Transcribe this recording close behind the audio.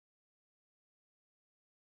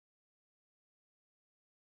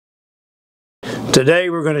Today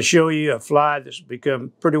we're going to show you a fly that's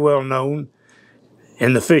become pretty well known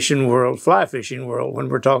in the fishing world, fly fishing world, when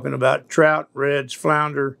we're talking about trout, reds,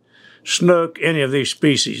 flounder, snook, any of these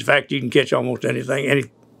species. In fact, you can catch almost anything,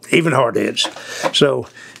 even hardheads. So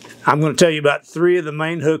I'm going to tell you about 3 of the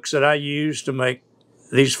main hooks that I use to make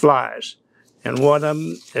these flies. And one of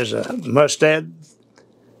them is a mustad,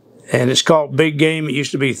 and it's called Big Game. It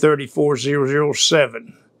used to be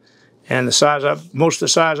 34007. And the size most of the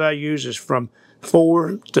size I use is from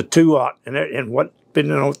 4 to 2/0, and what,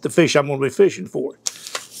 depending on what the fish I'm going to be fishing for.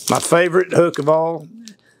 My favorite hook of all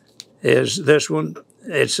is this one.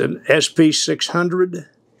 It's an SP600,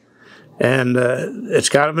 and it's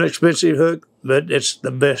kind of an expensive hook, but it's the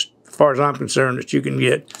best, as far as I'm concerned, that you can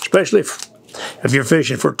get, especially if you're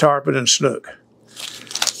fishing for tarpon and snook.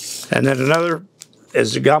 And then another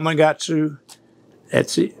is the Gamakatsu.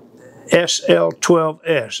 It's the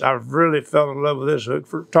SL12S. I really fell in love with this hook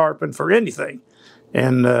for tarpon, for anything.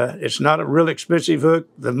 And it's not a really expensive hook.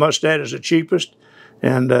 The mustad is the cheapest,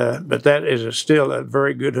 and but that is still a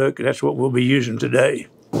very good hook. That's what we'll be using today.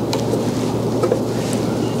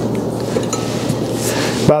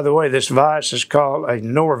 By the way, this vise is called a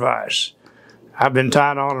Nor vise. I've been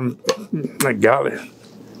tying on them, my golly,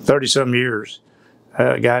 30-some years.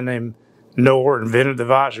 A guy named Nor invented the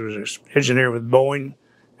vise. He was an engineer with Boeing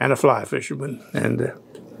and a fly fisherman, and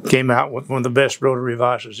came out with one of the best rotary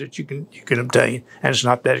vices that you can obtain, and it's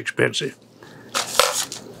not that expensive.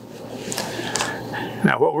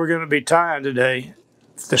 Now, what we're going to be tying today,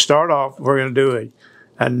 to start off, we're going to do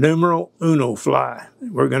a Numero Uno fly.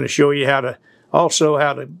 We're going to show you how to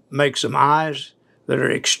make some eyes that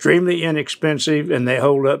are extremely inexpensive, and they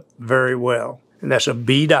hold up very well. And that's a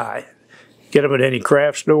bead eye. Get them at any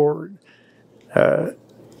craft store.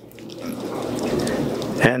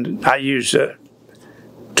 And I use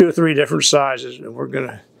 2 or 3 different sizes, and we're going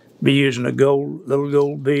to be using a little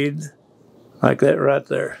gold bead like that right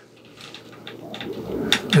there.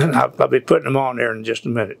 And I'll be putting them on there in just a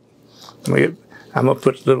minute. I'm going to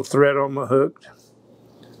put a little thread on my hook.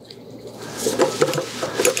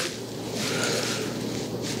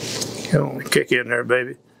 Come on, kick in there,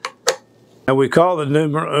 baby. Now, we call the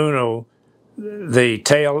Numero Uno the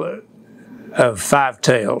tail of 5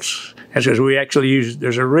 tails. That's because we actually use,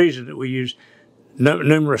 there's a reason that we use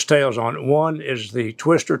numerous tails on it. One is the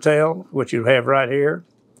twister tail, which you have right here.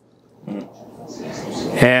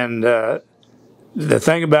 And the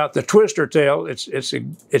thing about the twister tail, it's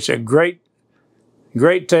a great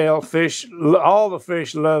tail. Fish, all the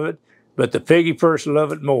fish love it, but the piggy purse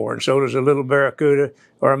love it more, and so does a little barracuda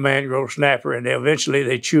or a mangrove snapper, and eventually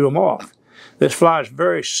they chew them off. This fly is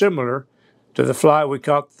very similar to the fly we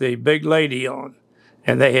caught the big lady on.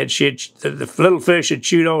 And the little fish had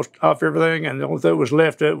chewed off everything, and the only thing that was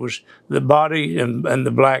left of it was the body and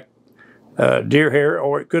the black deer hair,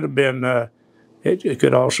 or it could have been, it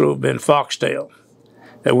could also have been foxtail.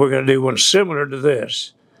 And we're going to do one similar to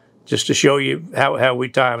this, just to show you how we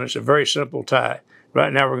tie them. It's a very simple tie.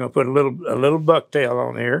 Right now we're going to put a little bucktail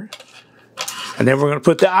on here, and then we're going to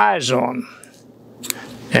put the eyes on.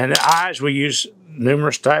 And the eyes, we use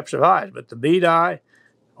numerous types of eyes, but the bead eye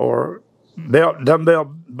or dumbbell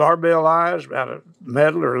barbell eyes out of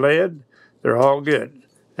metal or lead, they're all good.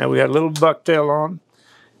 Now we got a little bucktail on,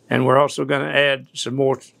 and we're also going to add some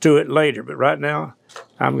more to it later. But right now,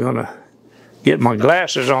 I'm going to get my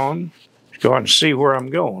glasses on to go and see where I'm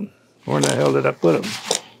going. Where in the hell did I put them?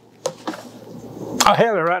 I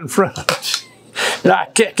had it right in front of us. I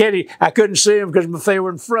couldn't see them because they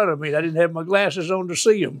were in front of me. I didn't have my glasses on to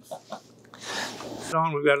see them.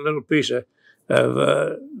 We've got a little piece of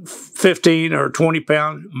 15 or 20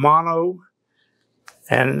 pound mono,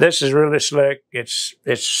 and this is really slick. It's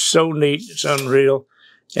so neat, it's unreal,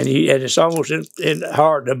 and it's almost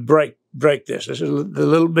hard to break this. This is the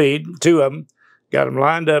little bead, 2 of them, got them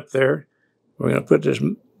lined up there. We're going to put this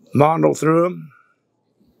mono through them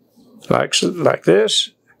like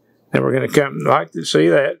this, and we're going to come like to see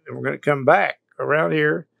that, and we're going to come back around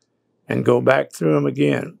here and go back through them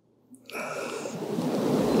again.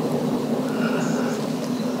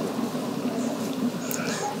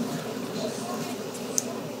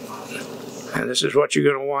 And this is what you're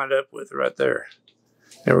going to wind up with right there.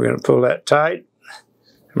 And we're going to pull that tight,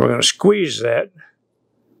 and we're going to squeeze that,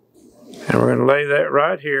 and we're going to lay that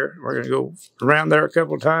right here. We're going to go around there a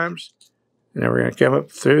couple of times, and then we're going to come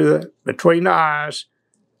up through between the eyes.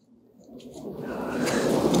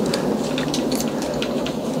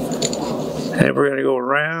 And we're going to go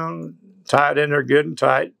around, tie it in there good and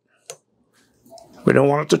tight. We don't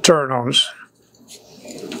want it to turn on us.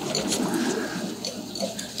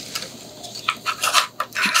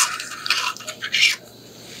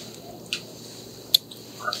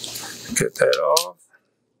 Cut that off.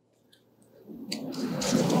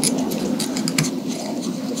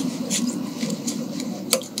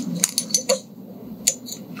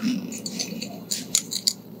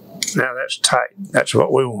 Now that's tight. That's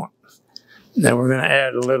what we want. Then we're going to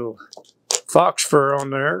add a little fox fur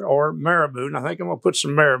on there, or marabou. And I think I'm going to put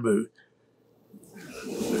some marabou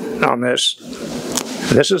on this.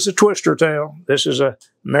 This is a twister tail. This is a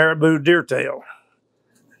marabou deer tail.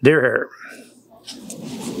 Deer hair.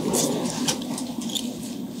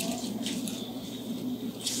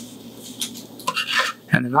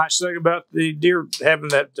 And the nice thing about the deer having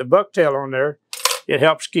that bucktail on there, it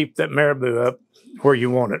helps keep that marabou up where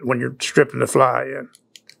you want it when you're stripping the fly in.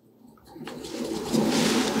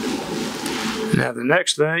 Now the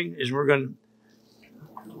next thing is we're going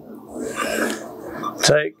to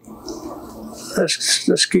take,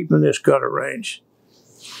 let's keep in this color range,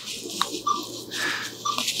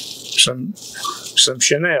 some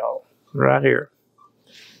Chanel right here.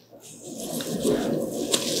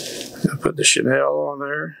 I'll put the Chanel on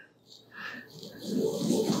there.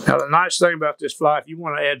 Now the nice thing about this fly, if you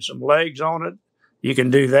want to add some legs on it, you can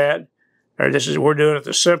do that. Or we're doing it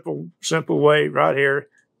the simple way right here.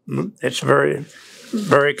 It's very,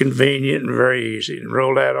 very convenient and very easy. And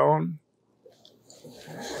roll that on.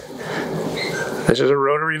 This is a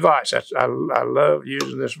rotary vise. I love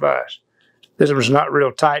using this vise. This one's not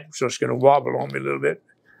real tight, so it's going to wobble on me a little bit,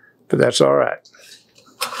 but that's all right.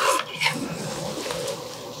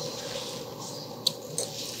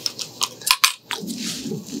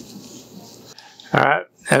 All right,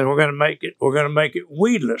 and we're going to make it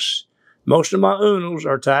weedless. Most of my Unos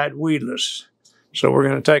are tied weedless. So we're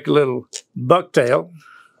going to take a little bucktail.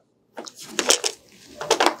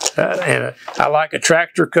 And I like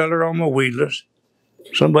Attractor color on my weedless.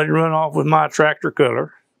 Somebody run off with my Attractor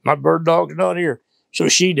color. My bird dog's not here, so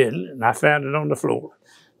she didn't, and I found it on the floor.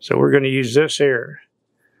 So we're going to use this here.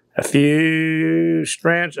 A few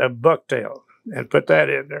strands of bucktail and put that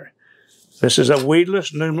in there. This is a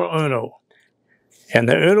weedless Numero Uno. And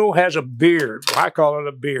the Uno has a beard. I call it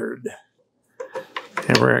a beard.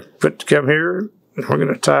 And we're going to come here, and we're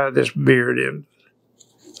going to tie this beard in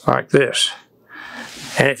like this.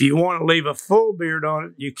 And if you want to leave a full beard on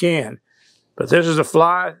it, you can. But this is a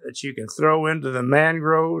fly that you can throw into the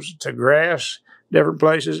mangroves, to grass, different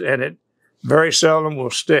places, and it very seldom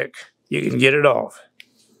will stick. You can get it off.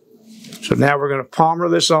 So now we're going to palmer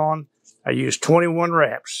this on. I use 21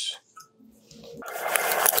 wraps.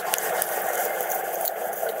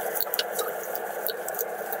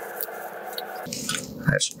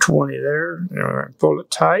 That's 20 there. And we're going to pull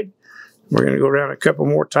it tight. We're going to go around a couple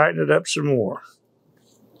more, tighten it up some more.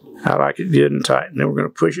 I like it good and tight. And then we're going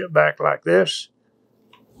to push it back like this.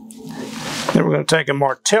 Then we're going to take a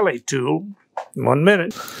Martelli tool. 1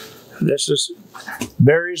 minute. This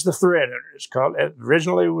buries the thread in it. It's called,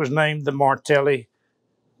 originally it was named the Martelli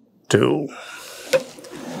tool.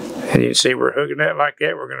 And you can see we're hooking that like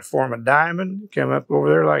that. We're going to form a diamond, come up over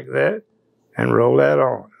there like that, and roll that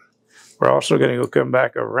on. We're also going to go come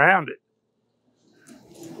back around it.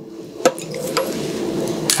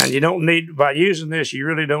 And you don't need, by using this, you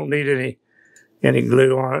really don't need any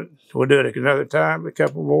glue on it. We'll do it another time, a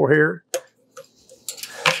couple more here.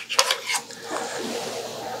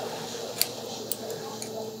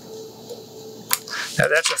 Now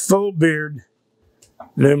that's a full beard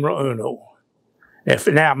Numero Uno.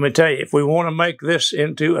 Now I'm going to tell you, if we want to make this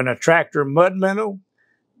into an Attractor mud minnow,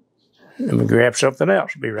 let me grab something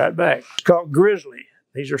else. Be right back. It's called Grizzly.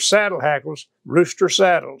 These are saddle hackles, rooster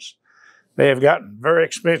saddles. They have gotten very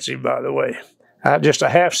expensive, by the way. Just a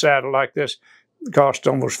half saddle like this cost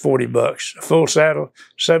almost 40 bucks. A full saddle,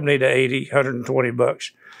 70 to 80, 120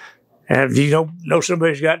 bucks. And if you know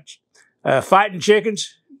somebody's got fighting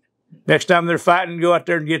chickens, next time they're fighting, go out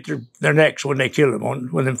there and get their necks when they kill them,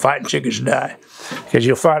 when them fighting chickens die. Because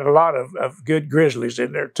you'll find a lot of good grizzlies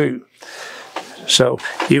in there too. So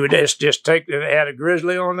you would just take and add a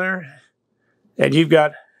grizzly on there, and you've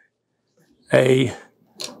got a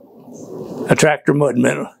Attractor mud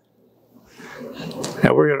minnow.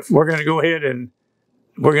 Now we're gonna go ahead and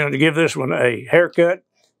we're gonna give this one a haircut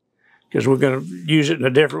because we're gonna use it in a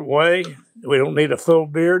different way. We don't need a full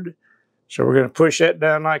beard, so we're gonna push that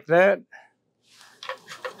down like that.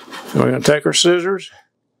 And we're gonna take our scissors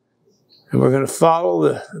and we're gonna follow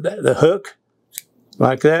the hook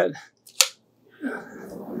like that.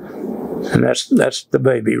 And that's the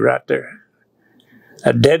baby right there.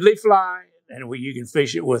 A deadly fly, and you can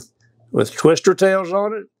fish it with twister tails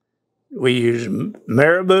on it. We use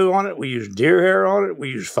marabou on it. We use deer hair on it. We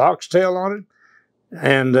use foxtail on it.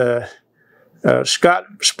 And Scott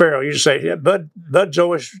Sparrow used to say, yeah, Bud's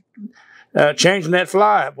always changing that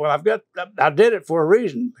fly up. Well, I did it for a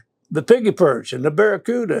reason. The piggy perch and the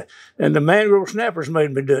barracuda and the mangrove snappers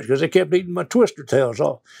made me do it because they kept eating my twister tails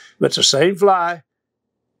off. But it's the same fly,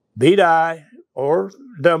 bead eye or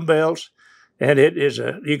dumbbells, and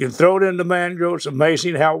you can throw it in the mangrove. It's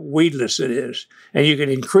amazing how weedless it is. And you can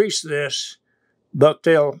increase this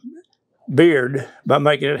bucktail beard by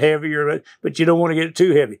making it heavier, but you don't want to get it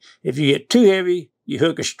too heavy. If you get too heavy, you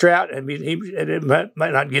hook a trout and it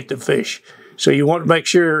might not get the fish. So you want to make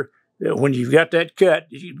sure that when you've got that cut,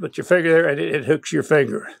 you put your finger there and it hooks your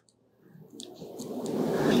finger.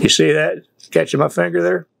 You see that? Catching my finger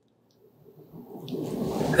there?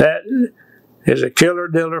 That is a killer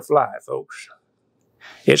diller fly, folks.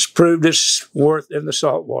 It's proved its worth in the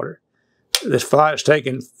saltwater. This fly has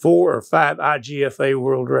taken 4 or 5 IGFA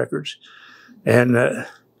world records. And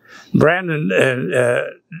Brandon,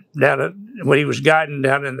 when he was guiding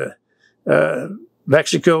down in the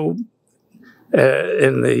Mexico,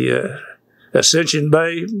 in the Ascension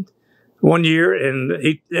Bay one year,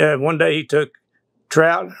 and one day he took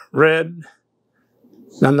trout,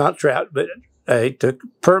 not trout, but he took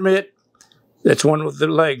permit. That's one with the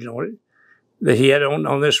legs on it that he had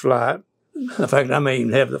on this fly. In fact, I may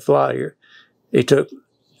even have the fly here. He took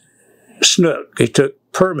snook, he took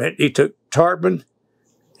permit, he took tarpon,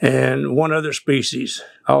 and one other species,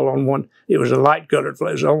 all on one. It was a light colored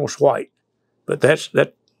fly. It was almost white. But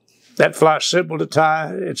that fly's simple to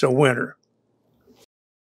tie. It's a winner.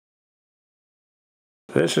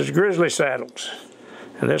 This is grizzly saddles.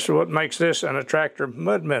 And this is what makes this an attractor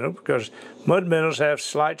mud minnow, because mud minnows have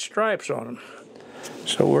slight stripes on them.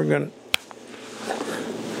 So we're going to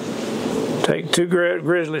take 2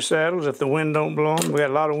 grizzly saddles if the wind don't blow them. We got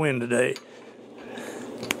a lot of wind today.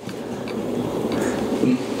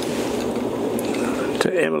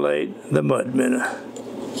 To emulate the mud minnow.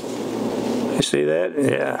 You see that?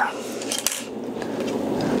 Yeah.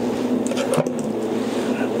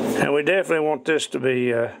 And we definitely want this to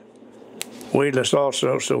be weedless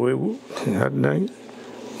also, so we will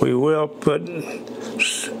put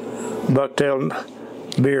bucktail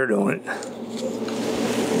beard on it.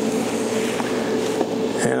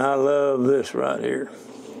 And I love this right here.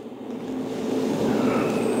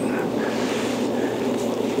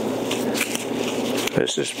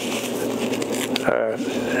 This is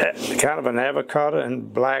kind of an avocado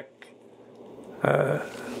and black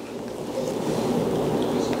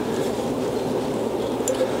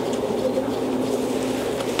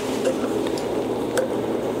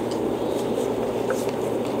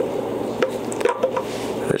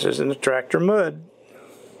this is an attractor mud.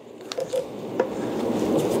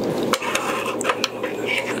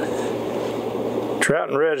 Trout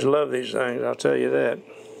and reds love these things, I'll tell you that.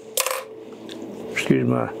 Excuse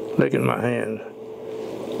my licking my hand.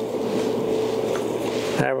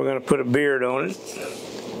 Now we're going to put a beard on it.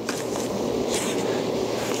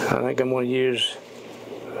 I think I'm going to use,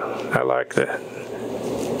 I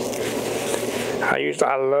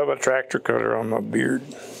love a tractor color on my beard.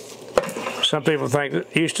 Some people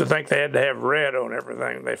used to think they had to have red on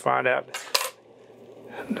everything. They find out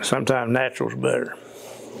sometimes natural's better.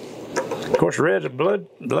 Of course, red's a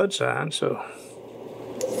blood sign, so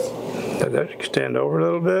let that extend over a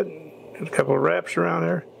little bit. Get a couple of wraps around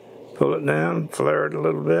there. Pull it down, flare it a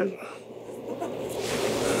little bit.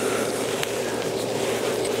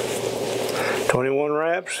 21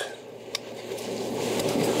 wraps.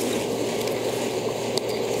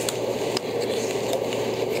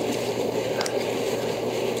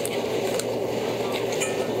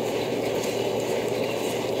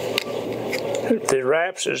 The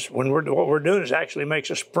wraps is what we're doing is actually makes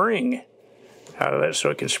a spring out of that, so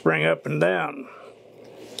it can spring up and down.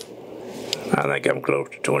 I think I'm close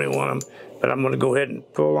to 21, but I'm going to go ahead and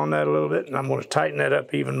pull on that a little bit, and I'm going to tighten that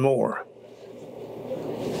up even more.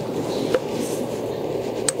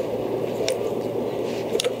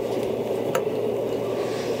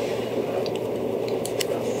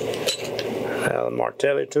 Now the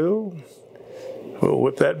Martelli tool, we'll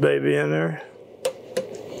whip that baby in there.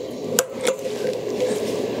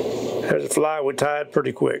 There's a fly we tied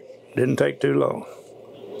pretty quick. Didn't take too long.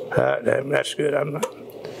 That's good.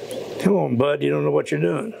 Come on, bud. You don't know what you're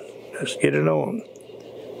doing. Let's get it on.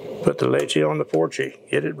 Put the leche on the porchy.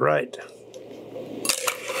 Get it right.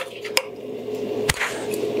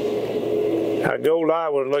 Now, gold eye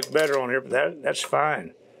would look better on here, but that's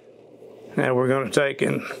fine. Now we're going to take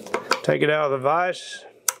it out of the vise.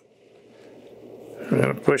 We're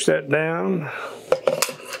going to push that down.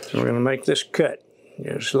 And we're going to make this cut.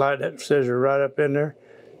 You know, slide that scissor right up in there.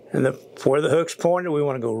 And where the hook's pointed, we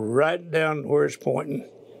want to go right down where it's pointing.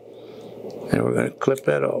 And we're going to clip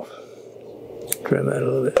that off. Trim that a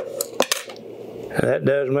little bit. And that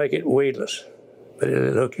does make it weedless, but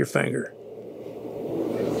it'll hook your finger.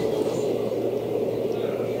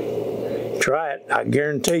 Try it. I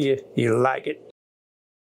guarantee you'll like it.